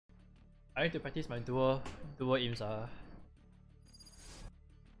I need to practice my dual aims.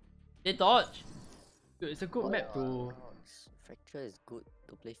 They dodge! Dude, it's a good map to... Fracture is good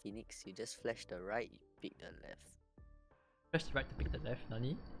to play Phoenix. You just flash the right, you pick the left. Flash the right to pick the left,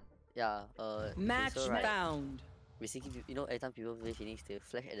 Nani? Yeah, Match so right, found. basically, you know, every time people play Phoenix, they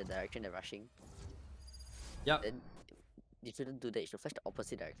flash at the direction they're rushing. Yep. Then you shouldn't do that. You should flash the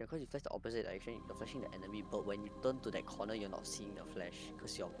opposite direction. Because you flash the opposite direction, you're flashing the enemy. But when you turn to that corner, you're not seeing the flash.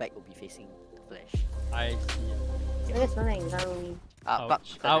 Because your back will be facing the flash. I see. There's nothing now.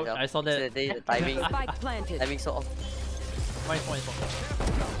 Ouch. Ouch, I saw that. The timing, Spike planted. timing so off. One.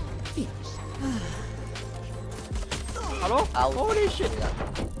 Hello? Out. Holy shit!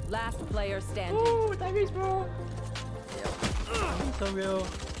 Last player standing. Ooh, that means bro! Yeah. So real.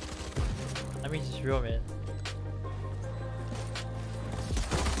 That means it's real, man.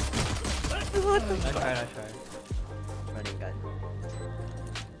 Nice try. Running gun.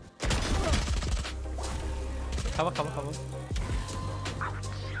 Cover.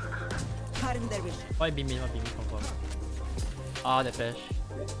 Why beam me confirm. Ah, the flash.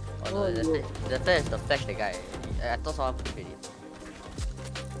 Oh no, the flash is the flash the guy. I thought someone put it.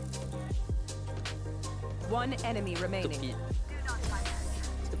 One enemy remaining.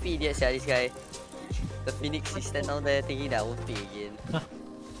 Stupid idiot, yeah, this guy. The Phoenix, he stand down there thinking that I won't pick again.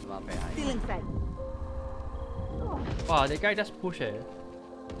 Still inside. Wow, the guy just push it.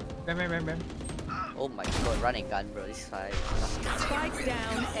 Ram. Oh my god, running gun, bro. This guy. Spike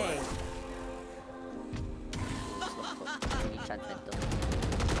down A.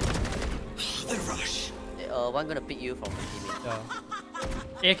 The rush. One gonna pick you from the teammate.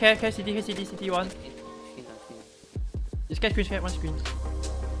 Yeah. Hey, CT one. This guy screen, one screen.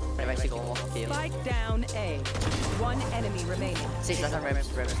 Right, one more. Okay. Spike down A. One enemy remaining. 6 last time,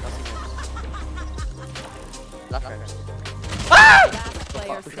 last time. Last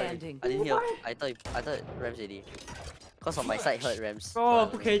player standing. I didn't hear. I thought Rams already. Cause on my side heard Rams. Bro,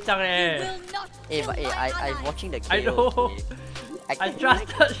 不可以这样欸. But I'm watching the KO. I know. Okay. I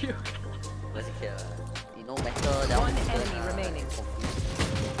trusted you. Let's kill. You know better than one enemy remaining.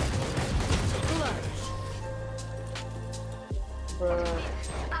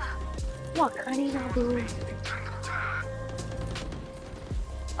 Wah, kali lah tu.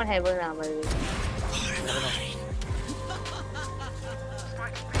 On heaven lah, by the way.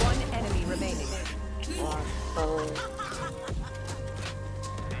 One enemy remaining. Wow,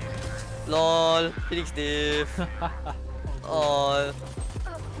 LOL, Phoenix diff. Oh.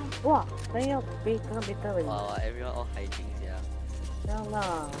 wah, kaya kena beta lagi. Wow, everyone all hiding ya.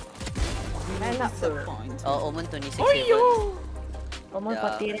 Janganlah. Enak tu. Omen 26. Oh yo. Omen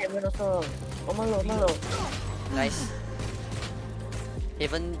party Heaven also. Omen low. Nice.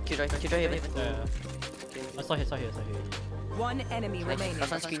 Heaven, Q-Drive, Heaven. I saw here. One enemy remaining.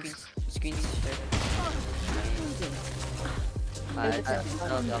 Last one screen. I was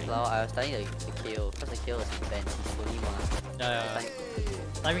starting the KO, because the KO was defense, he's fully one. Yeah.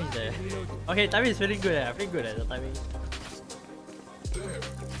 Timing is there. Okay, timing is really good. I feel good at the timing.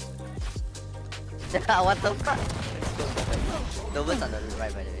 What the fuck? The one's on the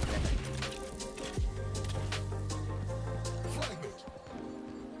right, by the way.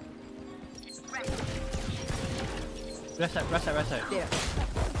 Right side. There.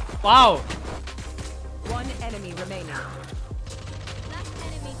 Wow! One enemy remaining. Last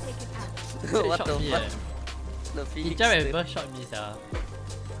enemy taken out. What the me, fuck? The He Phoenix just diff. burst shot me, sia.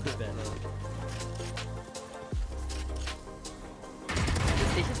 Too bad. The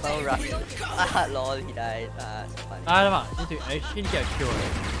stage is so rush. Lol, he died. So funny. Alamak, I actually need to get a kill.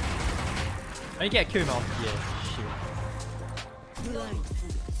 I need to get a kill with my ulti.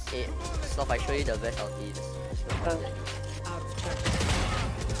 Shit. Hey, stop, I show you the best ulti.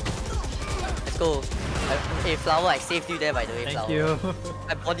 Let's go. Hey, Flower, I saved you there by the way, Thank Flower. you.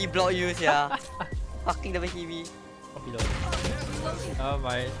 I body block you, yeah. Fucking never hit me. Copy though. Oh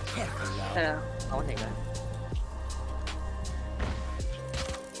my. Yeah. I want that gun.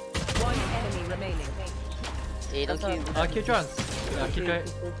 One enemy remaining. Hey, don't kill him. Kill John. Kill John.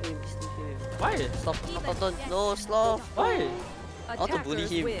 Why? Stop, no, sloth. Why? I want to bully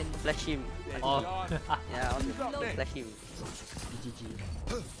Attackers him, win. flash him. Oh. Yeah, I want to flash him. GG.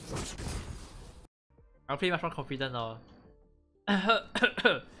 I'll play much more confident now.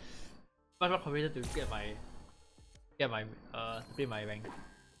 Much more confident to get my play my rank.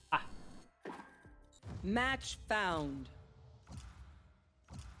 Match found.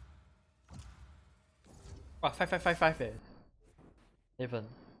 Wow, 5 eh. Even.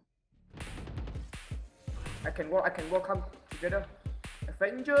 I can come together.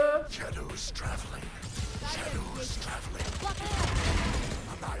 Avenger! Shadows traveling.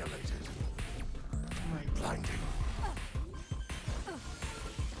 Annihilated.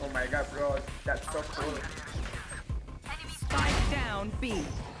 my god, bro. That's so cool. Spike down B.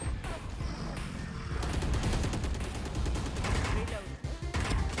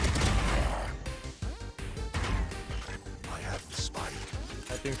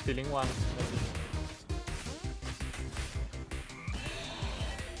 I think stealing one.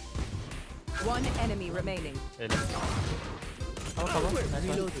 One enemy remaining. Cover. Nice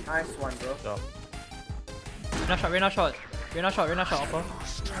one. Nice one, bro. Job. Reyna shot. Upper.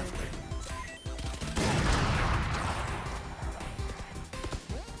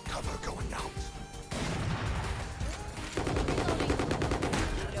 Cover going out.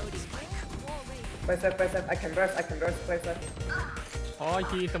 Play safe. I can rest, play safe. Oh,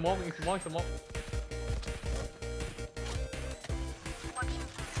 he smoke.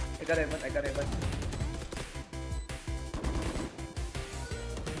 I got it.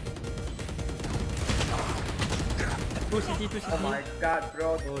 Two CT. Oh my god,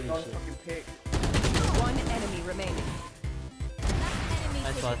 bro. Holy Don't shit. fucking pick. One enemy remaining. Enemy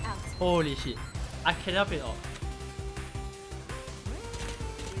Nice taken one. out. Holy shit. I cannot pick off.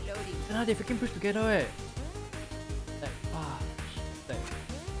 Reloading. Now they freaking push together like,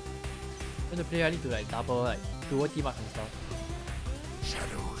 when to play I need to like double like dual team up and stuff.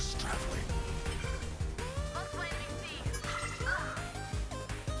 Shadows traveling.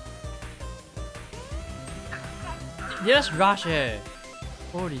 They just rush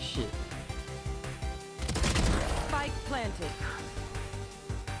Holy shit. Spike planted.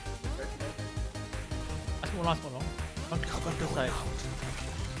 Last one long. One side.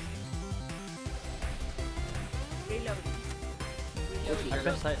 Reloading. Like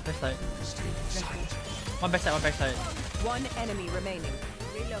back side. One back side. One enemy remaining.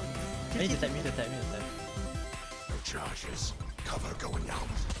 Reloading. I need to tap. No charges. Cover going out.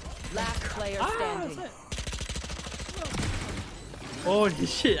 Last player standing. Holy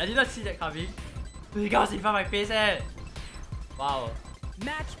shit, I did not see that coming. You guys in front of my face Wow.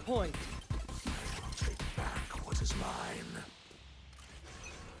 Match point. Take back what is mine.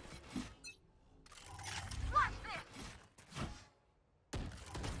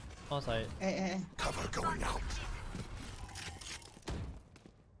 On side. Cover going out.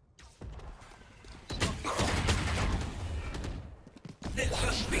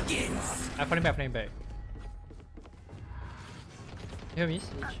 I'm putting back. Hear me,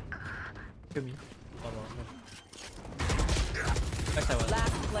 Sage. Hear me. Oh no. Backside one.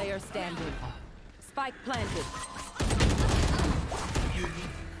 Last player standing. Spike planted.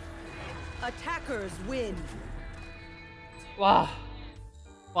 Attackers win. Wow.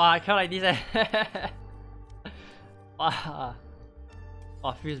 I can't like this Wow.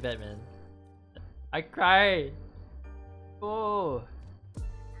 Oh, feels bad, man. I cry. Oh.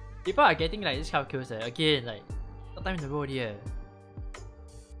 People are getting like this kind of kills again, like third time in a row already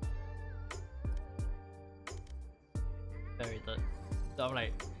Very rated. So I'm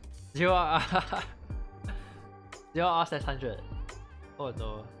like 0 R/100. Oh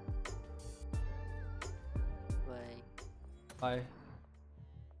no. Bye. Bye.